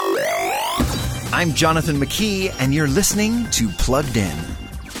I'm Jonathan McKee, and you're listening to Plugged In.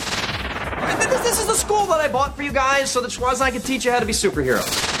 This is the school that I bought for you guys so that Schwoz and I can teach you how to be superheroes.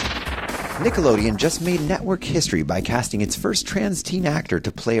 Nickelodeon just made network history by casting its first trans teen actor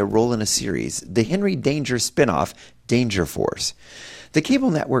to play a role in a series, the Henry Danger spinoff, Danger Force. The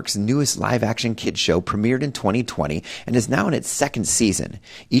cable network's newest live-action kids show premiered in 2020 and is now in its second season.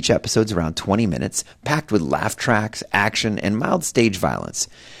 Each episode's around 20 minutes, packed with laugh tracks, action, and mild stage violence.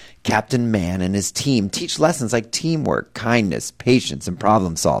 Captain Man and his team teach lessons like teamwork, kindness, patience, and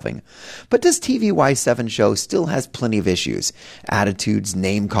problem-solving. But this TVY7 show still has plenty of issues. Attitudes,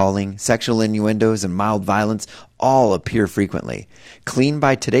 name-calling, sexual innuendos, and mild violence all appear frequently. Clean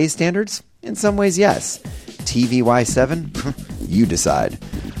by today's standards? In some ways, yes. TVY7? You decide.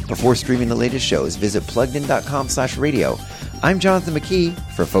 Before streaming the latest shows, visit pluggedin.com/radio. I'm Jonathan McKee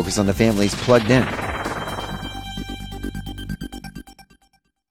for Focus on the Family's Plugged In.